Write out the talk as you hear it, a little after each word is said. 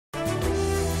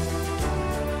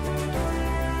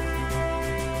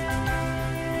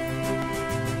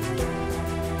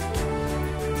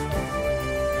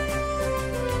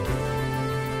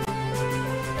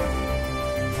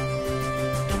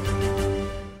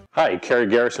Hi, Kerry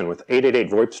Garrison with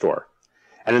 888 VoIP Store.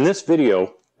 And in this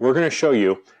video, we're going to show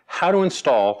you how to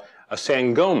install a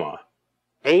Sangoma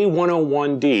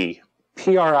A101D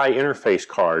PRI interface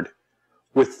card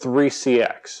with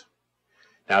 3CX.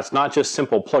 Now, it's not just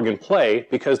simple plug and play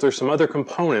because there's some other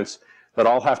components that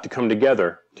all have to come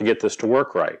together to get this to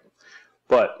work right.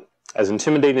 But as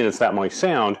intimidating as that might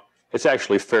sound, it's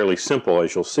actually fairly simple,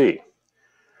 as you'll see.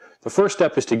 The first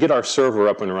step is to get our server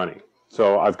up and running.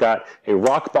 So I've got a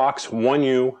Rockbox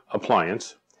 1U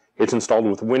appliance. It's installed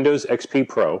with Windows XP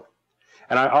Pro,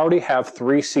 and I already have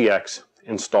 3CX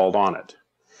installed on it.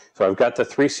 So I've got the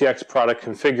 3CX product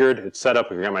configured, it's set up,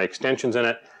 I've got my extensions in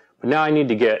it, but now I need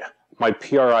to get my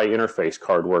PRI interface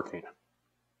card working.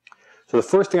 So the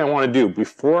first thing I want to do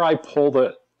before I pull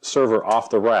the server off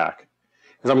the rack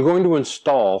is I'm going to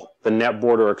install the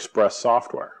NetBorder Express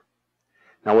software.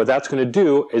 Now what that's going to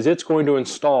do is it's going to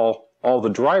install all the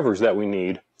drivers that we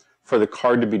need for the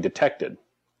card to be detected.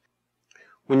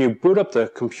 When you boot up the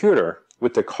computer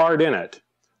with the card in it,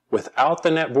 without the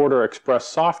NetBorder Express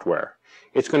software,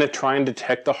 it's going to try and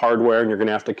detect the hardware and you're going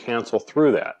to have to cancel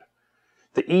through that.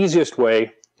 The easiest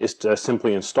way is to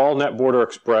simply install NetBorder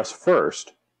Express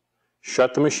first,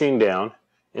 shut the machine down,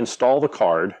 install the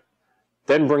card,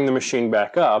 then bring the machine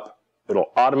back up.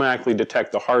 It'll automatically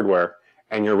detect the hardware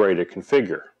and you're ready to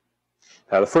configure.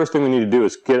 Now the first thing we need to do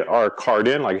is get our card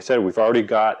in. Like I said, we've already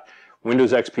got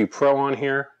Windows XP Pro on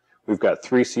here. We've got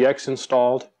 3CX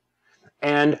installed.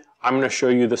 And I'm going to show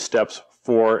you the steps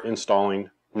for installing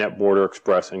NetBorder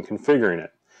Express and configuring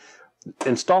it.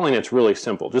 Installing it's really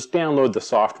simple. Just download the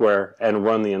software and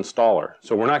run the installer.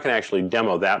 So we're not going to actually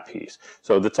demo that piece.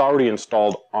 So that's already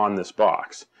installed on this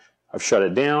box. I've shut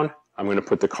it down. I'm going to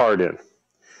put the card in.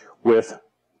 With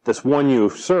this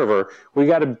 1U server, we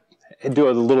got to do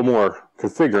a little more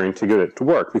configuring to get it to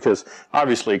work because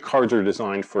obviously cards are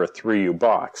designed for a 3U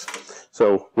box.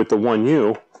 So with the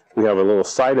 1U, we have a little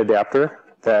side adapter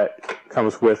that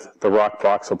comes with the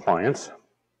Rockbox appliance,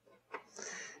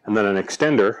 and then an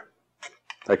extender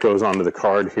that goes onto the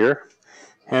card here,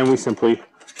 and we simply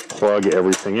plug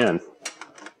everything in.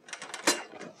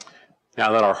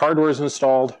 Now that our hardware is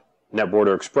installed,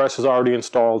 NetBorder Express is already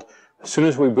installed, as soon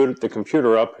as we boot the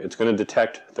computer up, it's going to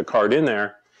detect the card in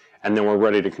there, and then we're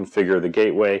ready to configure the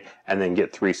gateway and then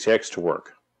get 3CX to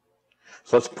work.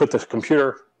 So let's put the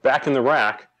computer back in the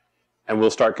rack and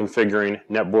we'll start configuring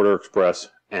NetBorder Express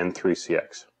and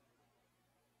 3CX.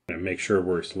 I'm going to make sure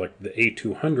we're selected the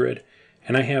A200,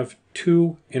 and I have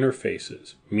two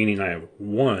interfaces, meaning I have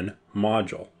one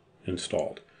module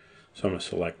installed. So I'm going to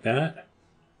select that.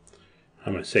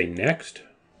 I'm going to say next.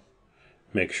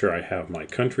 Make sure I have my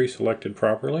country selected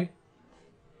properly.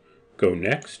 Go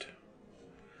next.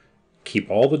 Keep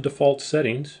all the default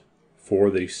settings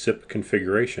for the SIP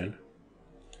configuration.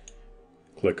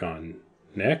 Click on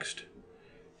next.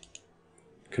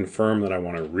 Confirm that I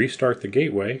want to restart the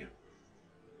gateway.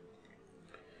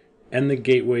 And the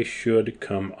gateway should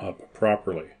come up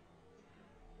properly.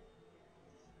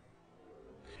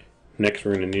 Next,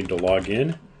 we're going to need to log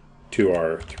in to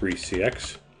our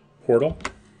 3CX portal.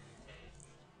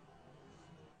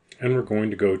 And we're going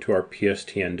to go to our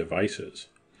PSTN devices.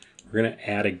 We're going to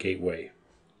add a gateway.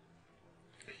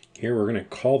 Here we're going to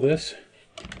call this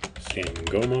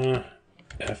Sangoma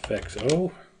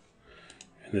FXO.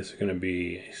 And this is going to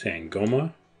be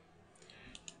Sangoma.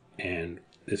 And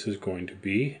this is going to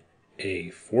be a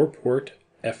 4-port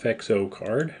FXO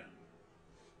card.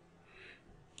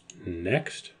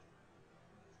 Next.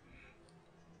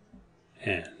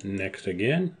 And next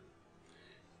again.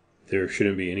 There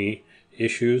shouldn't be any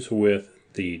issues with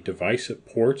the device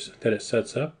ports that it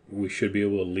sets up. We should be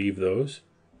able to leave those.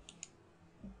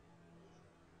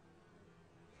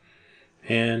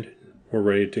 And we're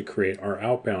ready to create our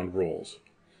outbound rules.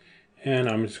 And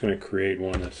I'm just going to create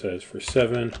one that says for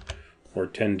 7 or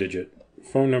 10-digit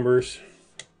phone numbers.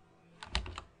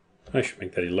 I should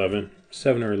make that 11.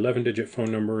 7 or 11-digit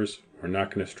phone numbers. We're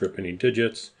not going to strip any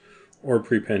digits or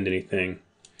prepend anything.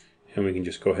 And we can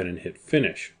just go ahead and hit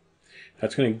finish.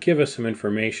 That's going to give us some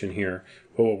information here,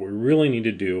 but what we really need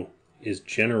to do is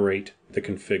generate the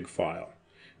config file.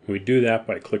 We do that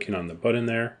by clicking on the button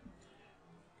there,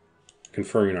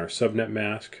 confirming our subnet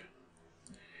mask,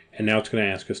 and now it's going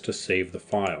to ask us to save the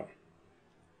file.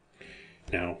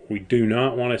 Now, we do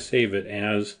not want to save it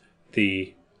as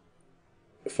the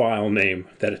file name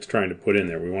that it's trying to put in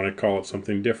there. We want to call it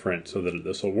something different so that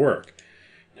this will work.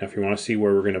 Now, if you want to see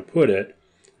where we're going to put it,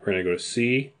 we're going to go to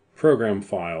C, Program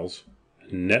Files,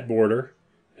 NetBorder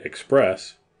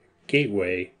Express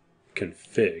Gateway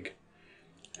Config.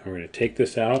 And we're going to take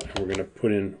this out and we're going to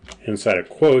put in inside of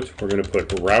quotes, we're going to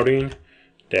put routing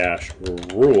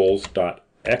rules.xml.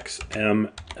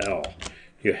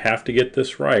 You have to get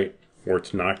this right or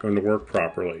it's not going to work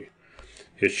properly.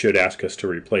 It should ask us to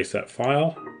replace that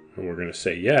file, and we're going to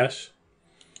say yes.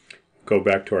 Go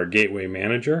back to our gateway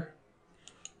manager,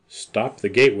 stop the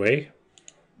gateway,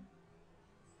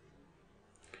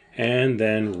 and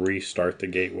then restart the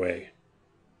gateway.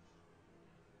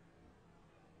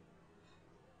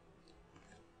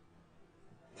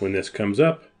 When this comes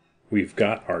up, we've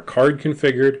got our card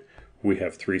configured, we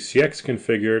have 3CX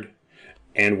configured,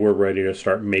 and we're ready to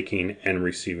start making and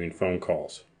receiving phone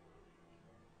calls.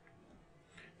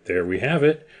 There we have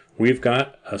it. We've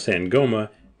got a Sangoma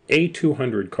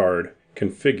A200 card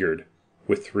configured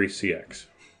with 3CX.